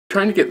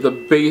Trying to get the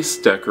base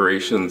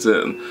decorations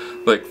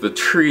in, like the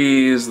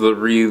trees, the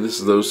wreaths,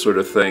 those sort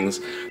of things.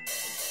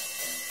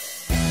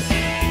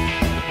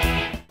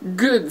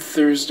 Good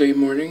Thursday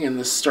morning and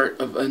the start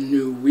of a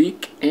new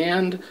week,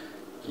 and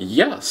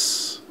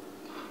yes,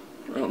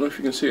 I don't know if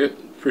you can see it,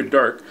 it's pretty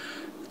dark.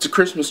 It's a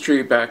Christmas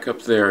tree back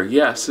up there.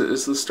 Yes, it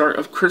is the start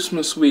of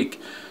Christmas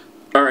week.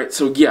 Alright,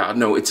 so yeah,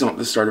 no, it's not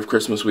the start of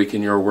Christmas week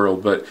in your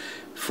world, but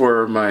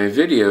for my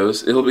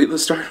videos, it'll be the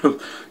start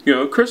of,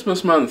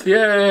 Christmas month,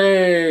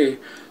 yay!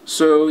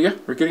 So yeah,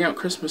 we're getting out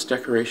Christmas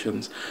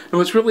decorations. And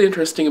what's really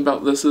interesting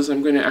about this is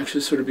I'm going to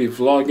actually sort of be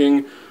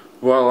vlogging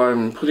while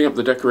I'm putting up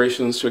the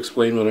decorations to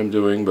explain what I'm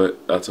doing,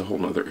 but that's a whole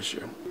nother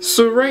issue.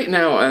 So right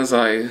now, as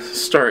I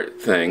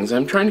start things,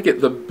 I'm trying to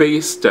get the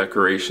base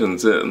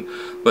decorations in,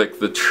 like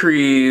the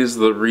trees,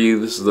 the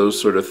wreaths,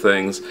 those sort of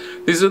things.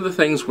 These are the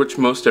things which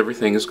most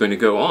everything is going to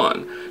go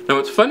on. Now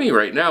what's funny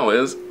right now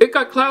is, it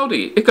got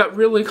cloudy. It got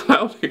really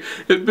cloudy.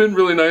 It'd been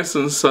really nice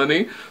and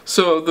sunny,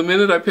 so the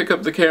minute I pick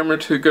up the camera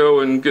to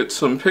go and get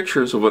some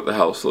pictures of what the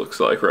house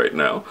looks like right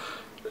now,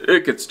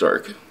 it gets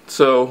dark.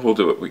 So we'll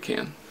do what we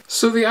can.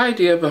 So the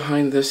idea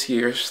behind this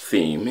year's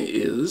theme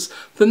is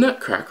the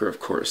Nutcracker, of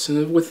course,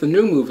 and with the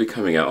new movie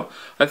coming out,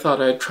 I thought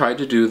I'd try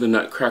to do the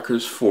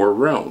Nutcracker's 4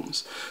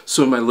 realms.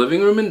 So in my living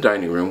room and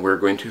dining room, we're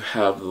going to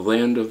have the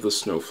Land of the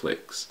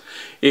Snowflakes.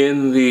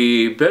 In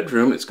the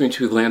bedroom, it's going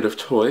to be Land of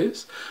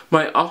Toys.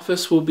 My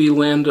office will be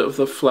Land of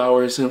the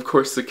Flowers, and of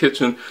course the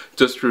kitchen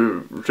just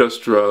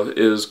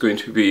is going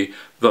to be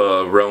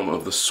the realm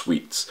of the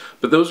sweets.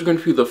 But those are going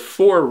to be the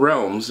 4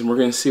 realms, and we're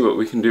going to see what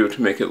we can do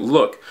to make it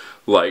look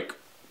like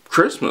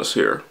Christmas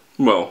here.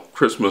 Well,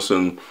 Christmas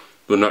in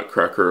the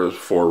Nutcracker's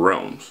 4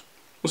 realms.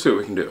 We'll see what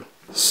we can do.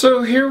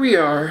 So here we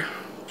are,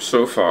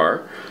 so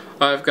far.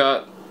 I've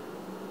got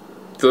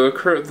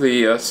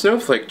the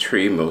snowflake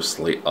tree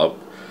mostly up.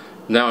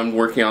 Now I'm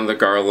working on the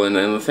garland,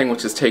 and the thing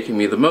which is taking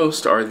me the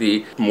most are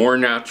the more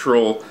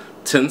natural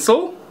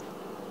tinsel,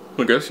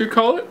 I guess you'd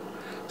call it.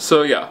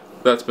 So yeah,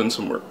 that's been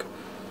some work.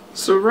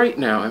 So right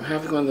now I'm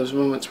having one of those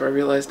moments where I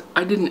realized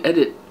I didn't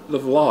edit the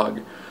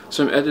vlog.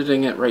 So I'm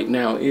editing it right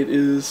now. It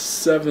is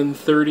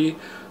 7:30.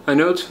 I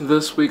know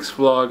this week's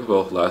vlog,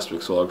 well, last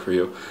week's vlog for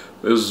you,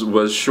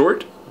 was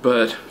short,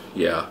 but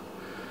yeah.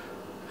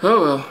 Oh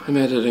well, I'm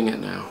editing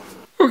it now.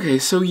 Okay,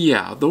 so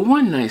yeah, the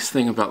one nice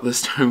thing about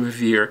this time of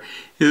year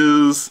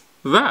is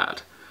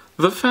that.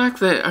 The fact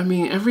that,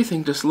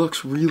 everything just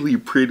looks really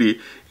pretty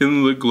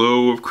in the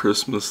glow of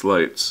Christmas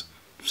lights.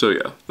 So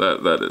yeah,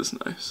 that is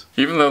nice.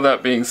 Even though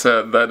that being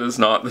said, that is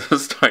not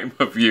this time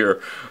of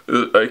year.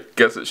 I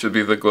guess it should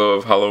be the glow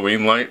of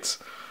Halloween lights.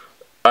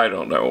 I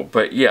don't know,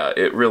 but yeah,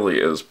 it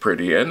really is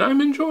pretty, and I'm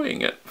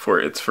enjoying it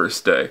for its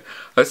first day.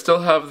 I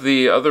still have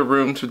the other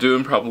room to do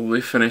and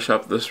probably finish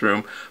up this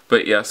room,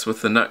 but yes,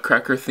 with the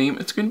Nutcracker theme,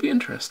 it's going to be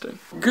interesting.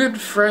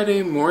 Good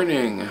Friday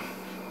morning.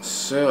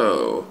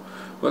 So,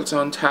 what's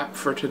on tap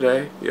for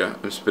today? Yeah,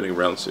 I'm spinning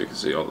around so you can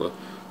see all the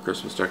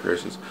Christmas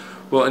decorations.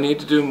 Well, I need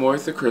to do more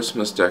of the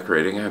Christmas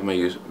decorating. I have my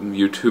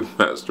YouTube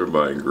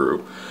mastermind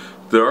group.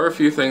 There are a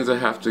few things I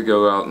have to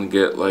go out and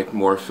get, like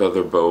more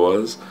feather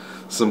boas,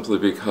 simply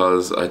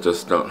because I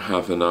just don't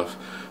have enough,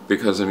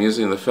 because I'm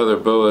using the feather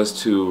boas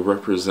to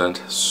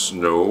represent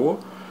snow.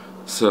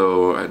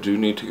 So I do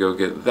need to go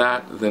get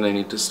that. Then I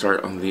need to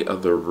start on the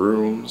other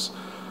rooms.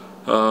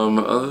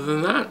 Other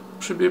than that,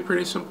 should be a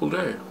pretty simple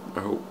day,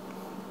 I hope.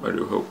 I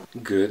do hope.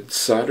 Good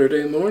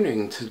Saturday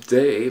morning.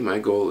 Today my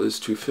goal is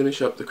to finish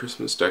up the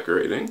Christmas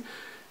decorating,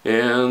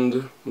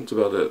 and that's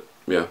about it.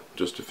 Yeah,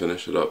 just to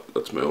finish it up.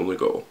 That's my only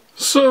goal.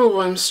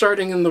 So I'm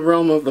starting in the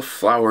realm of the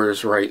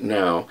flowers right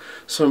now.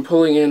 So I'm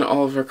pulling in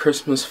all of our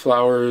Christmas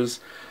flowers.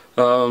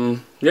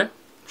 Yeah,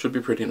 should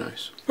be pretty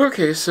nice.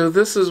 Okay, so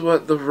this is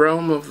what the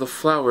realm of the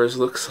flowers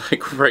looks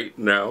like right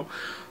now.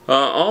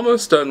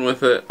 Almost done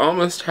with it.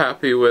 Almost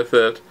happy with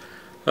it.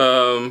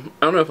 I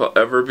don't know if I'll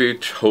ever be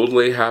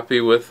totally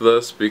happy with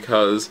this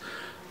because,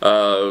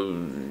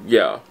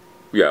 yeah,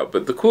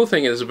 but the cool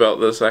thing is about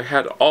this, I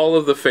had all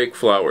of the fake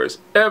flowers,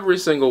 every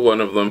single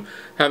one of them,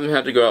 haven't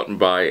had to go out and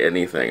buy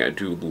anything. I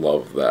do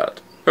love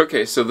that.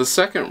 Okay, so the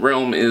second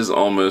realm is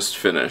almost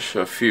finished.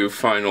 A few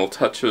final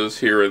touches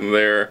here and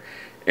there,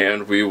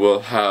 and we will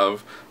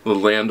have the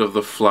Land of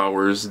the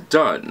Flowers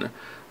done.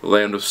 The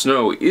Land of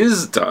Snow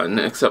is done,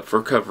 except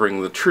for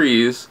covering the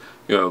trees,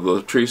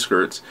 the tree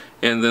skirts,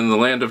 and then the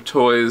Land of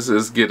Toys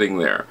is getting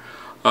there.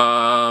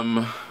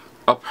 I'll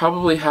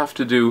probably have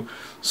to do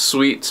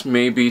sweets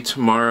maybe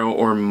tomorrow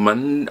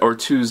or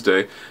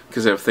Tuesday,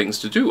 because I have things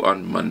to do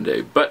on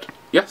Monday, but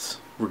yes,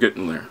 we're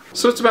getting there.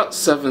 So it's about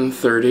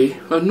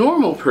 7:30. A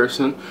normal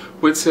person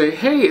would say,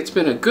 hey, it's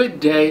been a good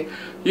day,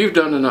 you've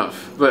done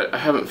enough, but I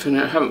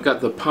haven't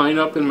got the pine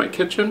up in my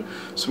kitchen,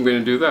 so I'm going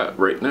to do that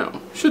right now.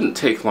 Shouldn't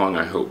take long,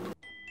 I hope.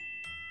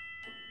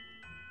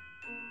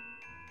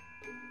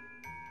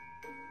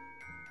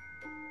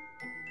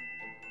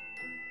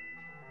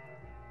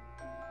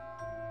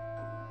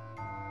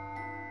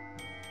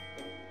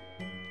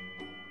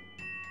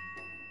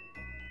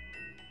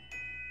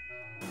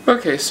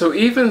 Okay, so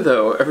even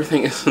though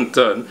everything isn't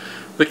done,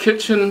 the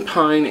kitchen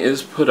pine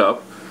is put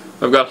up.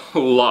 I've got a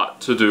lot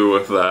to do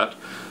with that.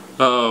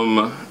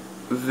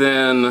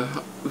 Then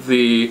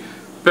the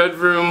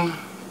bedroom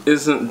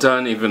isn't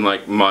done, even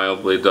like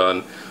mildly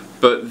done,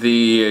 but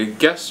the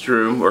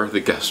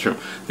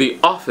the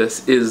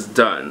office is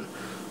done.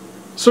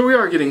 So we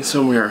are getting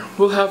somewhere.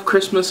 We'll have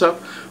Christmas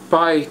up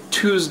by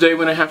Tuesday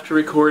when I have to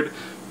record,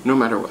 no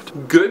matter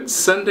what. Good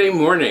Sunday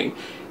morning.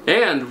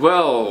 And,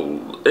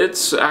 well,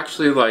 it's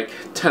actually like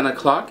 10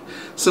 o'clock,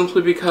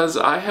 simply because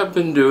I have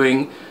been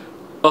doing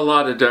a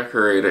lot of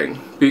decorating.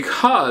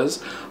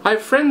 Because I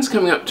have friends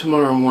coming up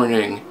tomorrow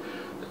morning.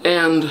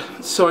 And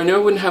so I know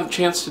I wouldn't have a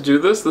chance to do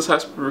this. This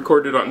has to be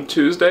recorded on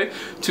Tuesday.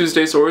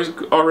 Tuesday's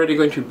already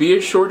going to be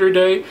a shorter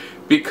day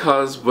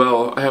because,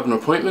 well, I have an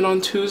appointment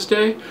on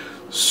Tuesday.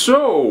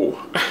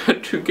 So, I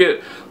had to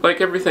get, like,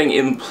 everything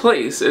in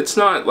place. It's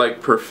not,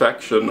 like,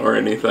 perfection or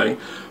anything,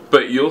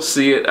 but you'll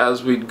see it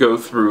as we go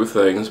through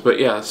things. But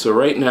yeah, so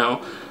right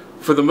now,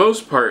 for the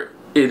most part,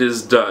 it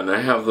is done. I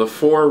have the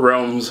 4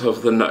 realms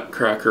of the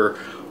Nutcracker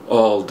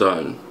all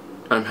done.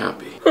 I'm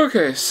happy.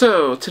 Okay,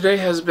 so today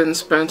has been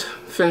spent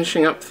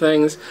finishing up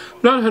things.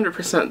 Not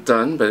 100%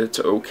 done, but it's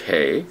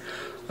okay.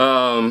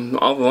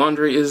 All the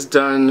laundry is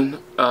done.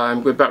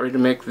 I'm about ready to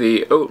make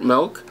the oat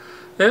milk.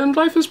 And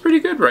life is pretty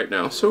good right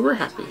now, so we're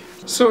happy.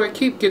 So I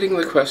keep getting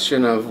the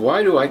question of,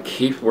 why do I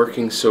keep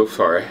working so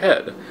far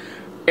ahead?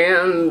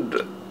 And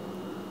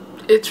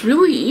it's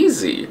really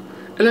easy.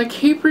 And I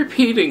keep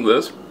repeating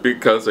this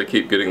because I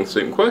keep getting the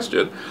same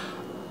question.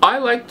 I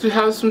like to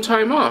have some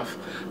time off.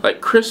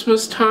 Like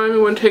Christmas time, I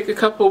want to take a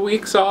couple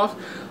weeks off.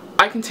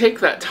 I can take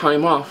that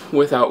time off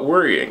without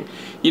worrying.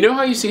 You know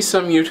how you see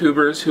some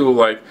YouTubers who are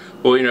like,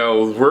 well, you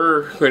know,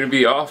 we're going to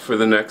be off for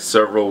the next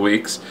several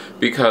weeks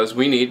because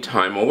we need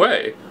time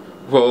away.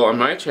 Well, on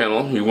my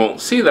channel, you won't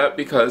see that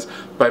because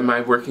by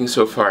my working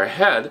so far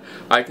ahead,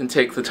 I can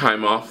take the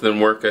time off, then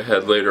work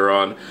ahead later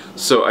on,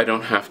 so I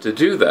don't have to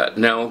do that.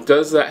 Now,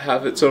 does that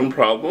have its own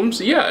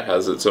problems? Yeah, it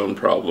has its own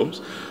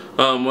problems.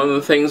 One of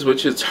the things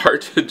which it's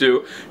hard to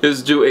do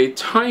is do a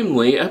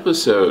timely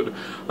episode.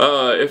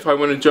 If I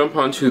want to jump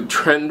onto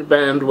trend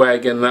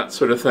bandwagon, that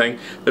sort of thing,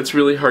 that's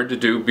really hard to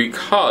do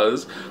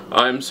because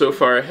I'm so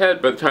far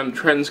ahead. By the time the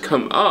trends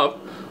come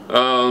up,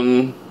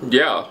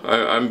 yeah,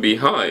 I'm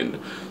behind.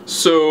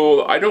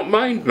 So I don't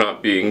mind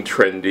not being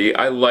trendy.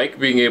 I like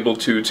being able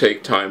to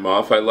take time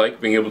off. I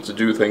like being able to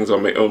do things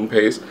on my own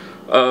pace.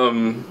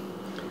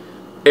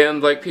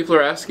 And like people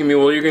are asking me,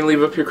 well, you're going to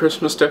leave up your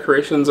Christmas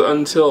decorations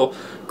until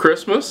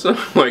Christmas? I'm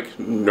like,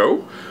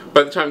 no.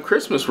 By the time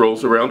Christmas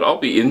rolls around, I'll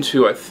be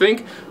into, I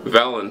think,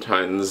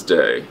 Valentine's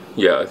Day.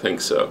 Yeah, I think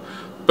so.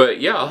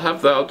 But yeah, I'll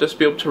have that. I'll just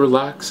be able to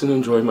relax and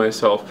enjoy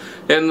myself.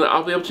 And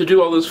I'll be able to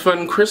do all those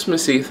fun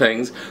Christmassy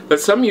things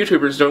that some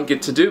YouTubers don't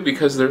get to do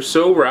because they're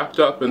so wrapped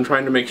up in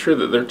trying to make sure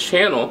that their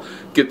channel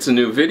gets a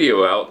new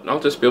video out.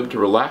 I'll just be able to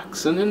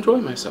relax and enjoy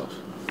myself.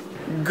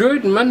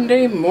 Good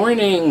Monday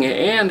morning,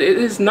 and it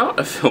is not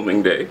a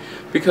filming day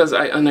because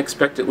I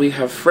unexpectedly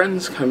have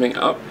friends coming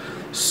up,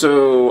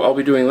 so I'll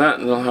be doing that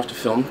and then I'll have to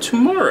film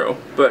tomorrow.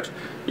 But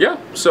yeah,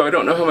 so I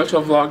don't know how much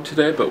I'll vlog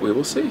today, but we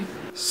will see.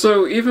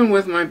 So even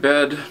with my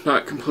bed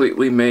not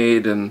completely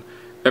made and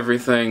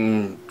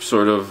everything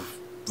sort of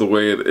the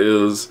way it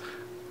is,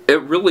 it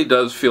really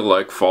does feel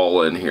like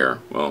fall in here.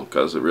 Well,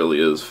 because it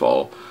really is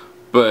fall.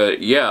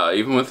 But yeah,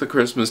 even with the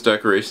Christmas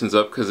decorations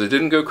up, because I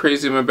didn't go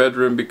crazy in my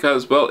bedroom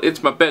because, well,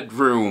 it's my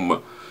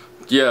bedroom.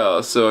 Yeah,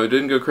 so I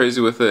didn't go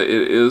crazy with it.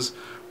 It is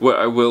what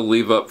I will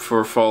leave up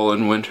for fall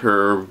and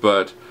winter,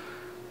 but,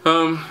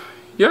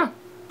 yeah.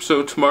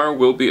 So tomorrow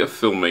will be a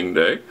filming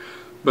day.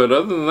 But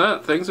other than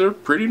that, things are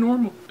pretty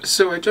normal.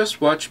 So I just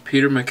watched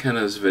Peter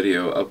McKenna's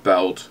video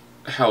about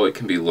how it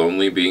can be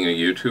lonely being a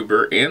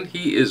YouTuber, and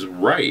he is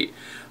right.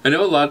 I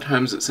know a lot of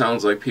times it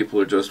sounds like people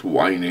are just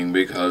whining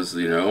because,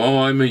 you know,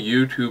 oh, I'm a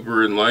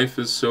YouTuber and life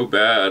is so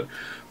bad.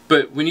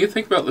 But when you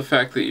think about the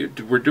fact that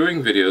we're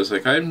doing videos,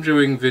 like I'm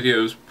doing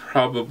videos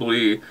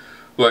probably,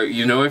 like,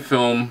 you know, I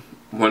film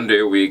 1 day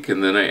a week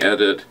and then I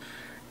edit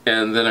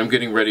and then I'm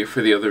getting ready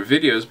for the other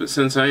videos, but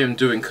since I am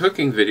doing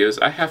cooking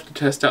videos, I have to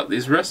test out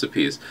these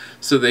recipes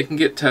so they can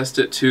get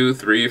tested 2,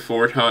 3,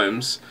 4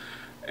 times.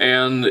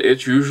 And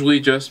it's usually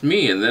just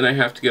me, and then I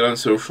have to get on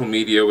social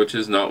media, which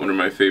is not one of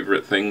my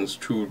favorite things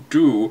to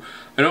do.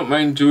 I don't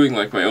mind doing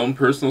like my own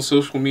personal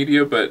social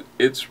media, but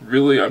it's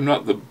really, I'm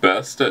not the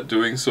best at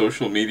doing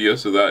social media,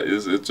 so that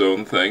is its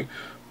own thing.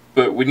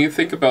 But when you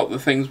think about the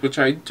things which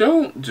I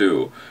don't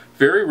do,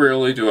 very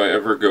rarely do I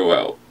ever go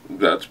out.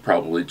 That's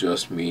probably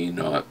just me,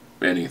 not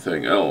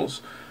anything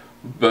else.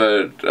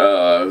 But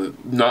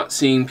not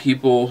seeing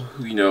people,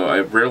 you know,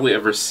 I rarely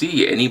ever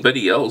see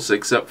anybody else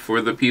except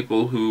for the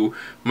people who,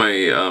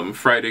 my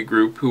Friday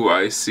group who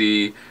I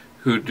see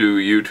who do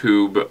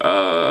YouTube,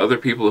 other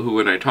people who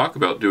when I talk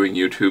about doing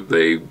YouTube,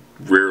 they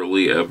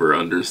rarely ever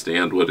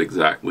understand what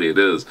exactly it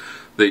is.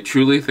 They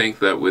truly think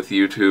that with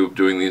YouTube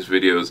doing these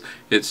videos,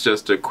 it's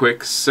just a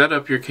quick set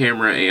up your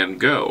camera and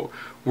go.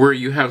 where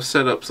you have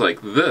setups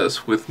like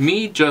this, with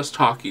me just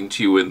talking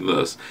to you in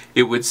this,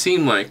 it would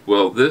seem like,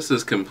 well, this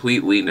is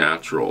completely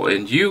natural,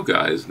 and you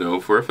guys know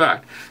for a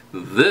fact,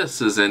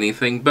 this is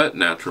anything but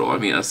natural. I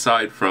mean,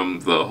 aside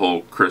from the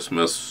whole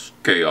Christmas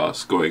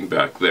chaos going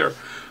back there.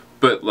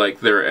 But, like,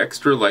 there are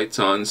extra lights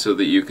on so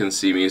that you can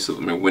see me, so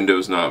that my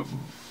window's not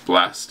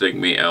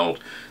blasting me out.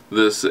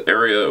 This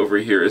area over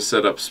here is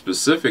set up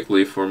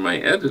specifically for my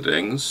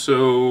editing,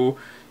 so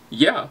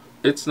yeah,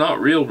 it's not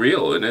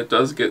real, and it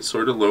does get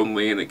sort of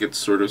lonely, and it gets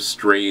sort of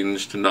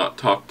strange to not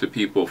talk to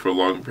people for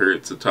long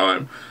periods of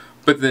time.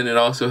 But then it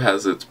also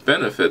has its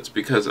benefits,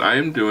 because I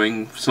am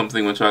doing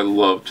something which I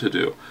love to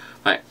do.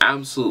 I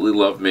absolutely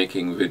love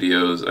making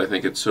videos. I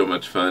think it's so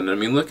much fun. I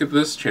mean, look at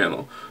this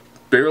channel.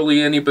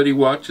 Barely anybody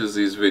watches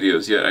these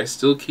videos, yet I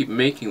still keep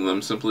making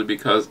them simply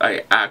because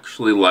I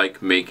actually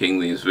like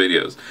making these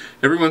videos.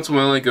 Every once in a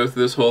while I go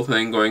through this whole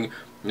thing going,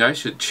 I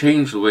should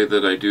change the way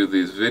that I do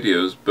these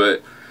videos,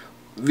 but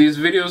these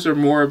videos are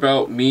more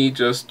about me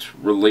just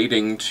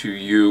relating to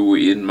you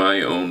in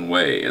my own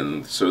way,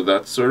 and so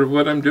that's sort of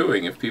what I'm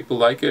doing. If people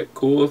like it,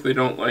 cool. If they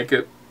don't like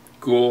it,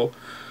 cool.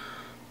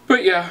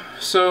 But yeah,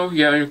 so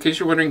yeah, in case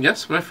you're wondering,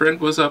 yes, my friend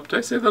was up. Did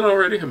I say that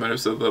already? I might have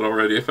said that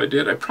already. If I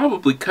did, I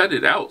probably cut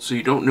it out so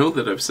you don't know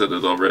that I've said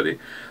it already.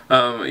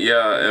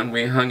 Yeah, and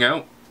we hung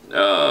out.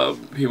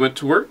 He went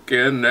to work,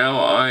 and now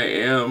I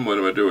am, what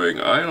am I doing?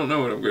 I don't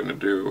know what I'm going to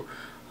do.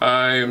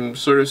 I'm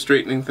sort of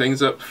straightening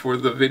things up for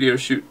the video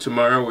shoot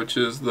tomorrow, which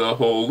is the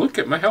whole, look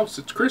at my house,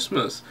 it's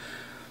Christmas.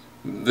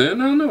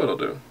 Then I don't know what I'll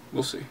do.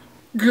 We'll see.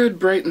 Good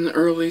bright and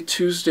early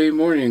Tuesday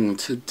morning.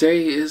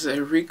 Today is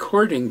a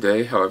recording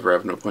day, however I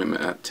have an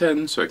appointment at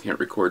 10, so I can't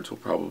record till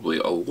probably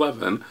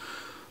 11.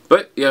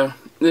 But yeah,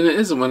 and it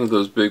isn't one of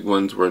those big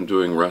ones where I'm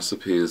doing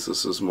recipes.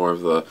 This is more of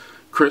the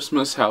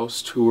Christmas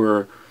house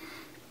tour,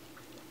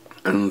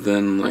 and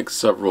then like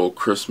several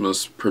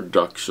Christmas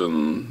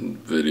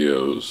production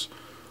videos.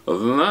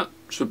 Other than that,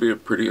 should be a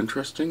pretty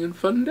interesting and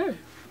fun day.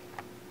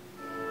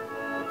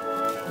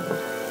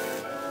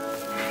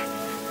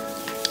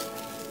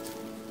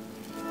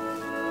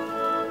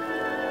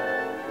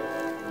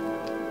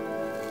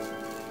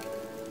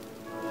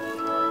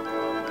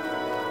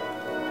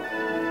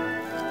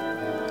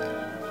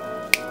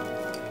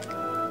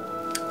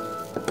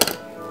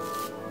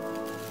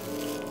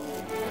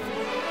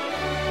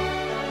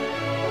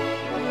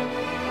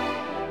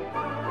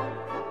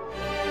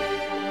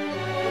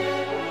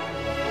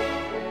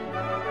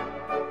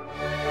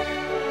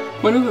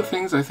 One of the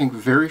things I think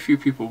very few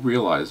people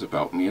realize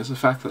about me is the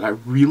fact that I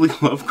really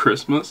love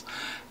Christmas,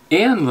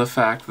 and the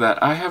fact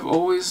that I have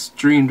always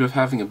dreamed of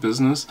having a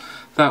business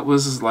that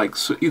was like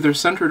either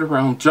centered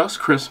around just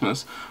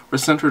Christmas or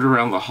centered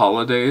around the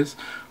holidays,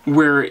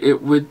 where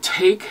it would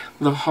take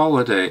the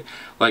holiday,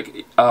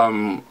 like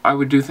I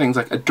would do things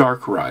like a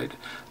dark ride.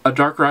 A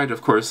dark ride,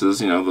 of course,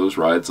 is, you know, those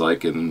rides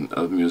like in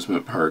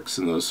amusement parks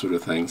and those sort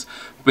of things.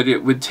 But it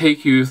would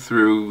take you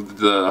through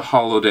the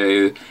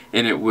holiday,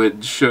 and it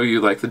would show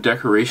you like the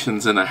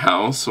decorations in a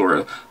house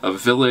or a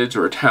village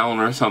or a town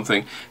or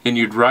something, and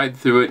you'd ride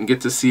through it and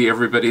get to see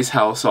everybody's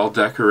house all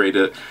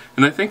decorated.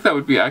 And I think that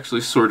would be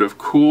actually sort of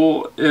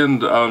cool,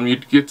 and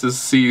you'd get to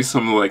see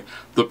some of like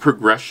the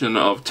progression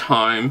of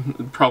time.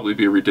 It'd probably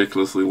be a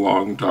ridiculously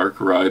long dark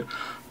ride.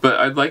 But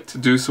I'd like to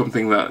do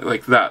something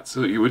like that,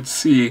 so you would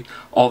see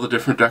all the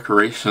different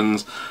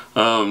decorations.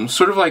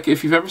 Sort of like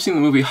if you've ever seen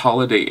the movie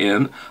Holiday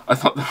Inn, I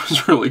thought that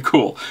was really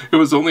cool. It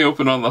was only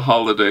open on the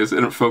holidays,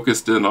 and it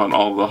focused in on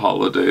all the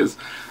holidays.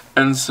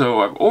 And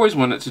so I've always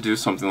wanted to do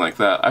something like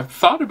that. I've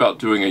thought about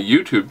doing a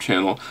YouTube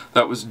channel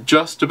that was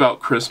just about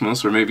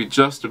Christmas, or maybe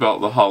just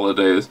about the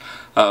holidays,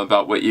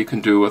 about what you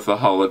can do with the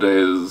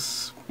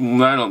holidays.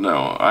 I don't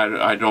know.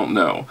 I don't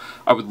know.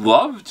 I would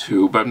love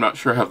to, but I'm not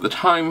sure I have the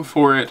time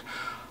for it.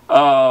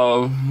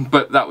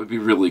 But that would be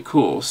really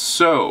cool.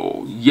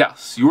 So,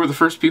 yes, you were the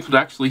first people to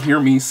actually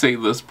hear me say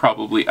this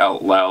probably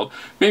out loud.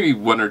 Maybe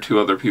one or two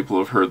other people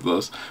have heard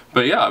this.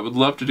 But yeah, I would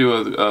love to do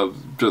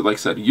like I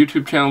said, a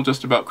YouTube channel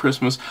just about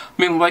Christmas.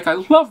 I mean, like, I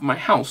love my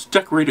house,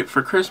 decorate it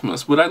for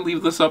Christmas. Would I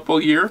leave this up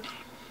all year?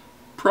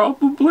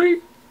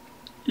 Probably.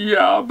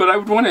 Yeah, but I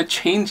would want to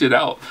change it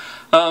out.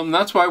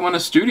 That's why I want a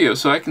studio,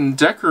 so I can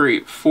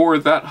decorate for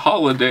that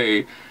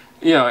holiday.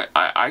 You know,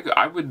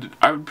 I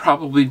would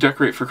probably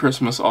decorate for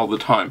Christmas all the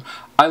time.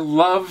 I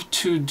love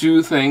to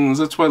do things.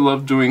 That's why I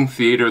love doing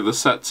theater, the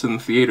sets in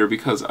theater,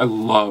 because I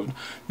loved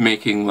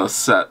making the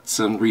sets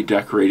and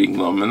redecorating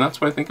them, and that's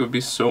why I think it would be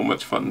so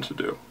much fun to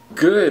do.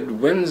 Good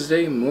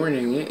Wednesday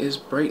morning. It is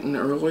bright and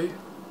early.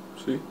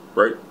 See?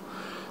 Bright.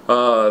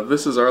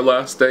 This is our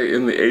last day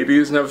in the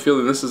 80s, and I have a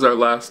feeling this is our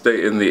last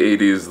day in the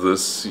 80s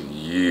this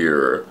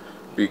year,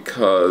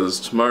 because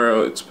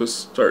tomorrow it's supposed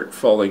to start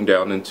falling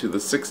down into the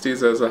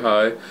 60s as a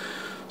high.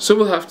 So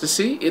we'll have to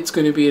see. It's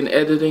going to be an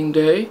editing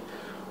day.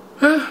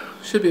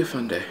 Should be a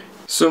fun day.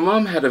 So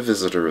Mom had a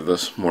visitor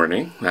this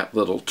morning, that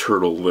little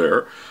turtle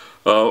there.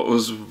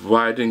 was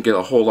why I didn't get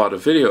a whole lot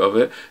of video of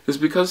it, is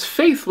because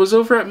Faith was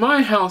over at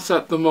my house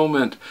at the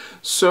moment.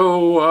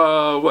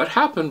 So what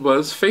happened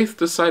was Faith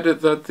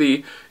decided that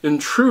the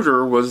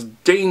intruder was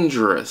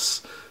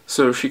dangerous.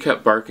 So she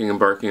kept barking and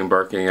barking and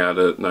barking at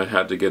it, and I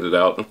had to get it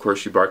out. Of course,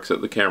 she barks at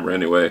the camera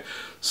anyway.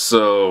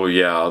 So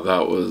yeah,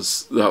 that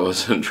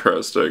was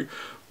interesting.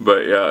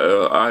 But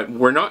yeah,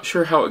 we're not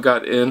sure how it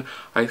got in.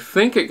 I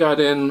think it got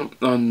in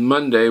on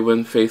Monday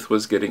when Faith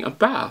was getting a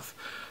bath.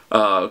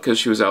 Because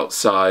she was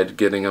outside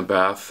getting a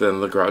bath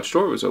and the garage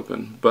door was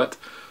open. But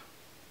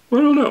I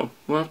don't know.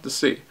 We'll have to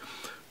see.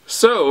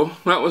 So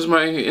that was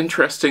my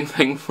interesting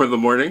thing for the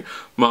morning.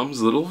 Mom's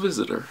little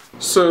visitor.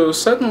 So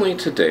suddenly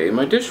today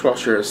my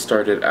dishwasher has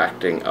started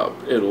acting up.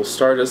 It'll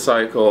start a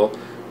cycle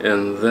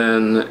and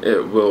then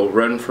it will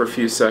run for a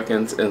few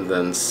seconds and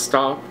then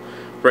stop.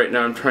 Right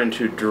now I'm trying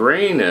to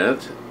drain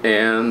it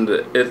and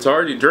it's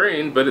already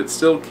drained, but it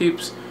still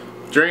keeps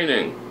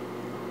draining.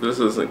 This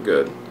isn't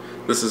good.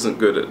 This isn't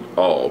good at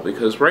all,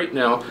 because right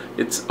now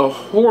it's a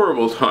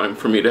horrible time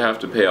for me to have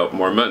to pay out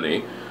more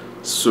money.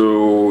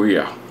 So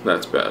yeah,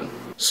 that's bad.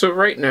 So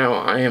right now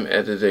I am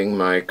editing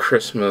my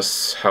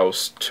Christmas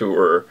house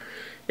tour,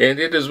 and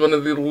it is one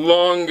of the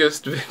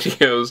longest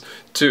videos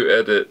to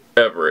edit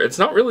ever. It's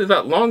not really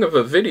that long of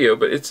a video,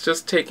 but it's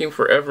just taking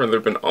forever and there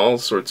have been all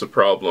sorts of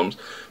problems.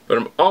 But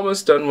I'm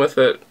almost done with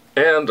it.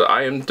 And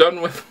I am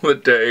done with the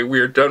day. We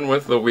are done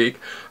with the week.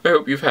 I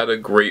hope you've had a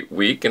great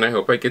week, and I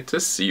hope I get to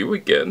see you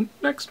again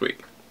next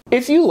week.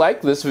 If you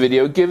like this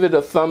video, give it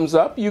a thumbs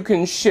up. You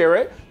can share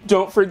it.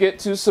 Don't forget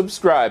to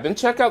subscribe, and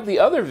check out the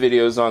other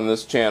videos on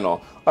this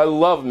channel. I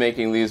love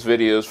making these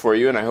videos for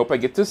you, and I hope I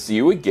get to see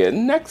you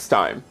again next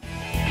time.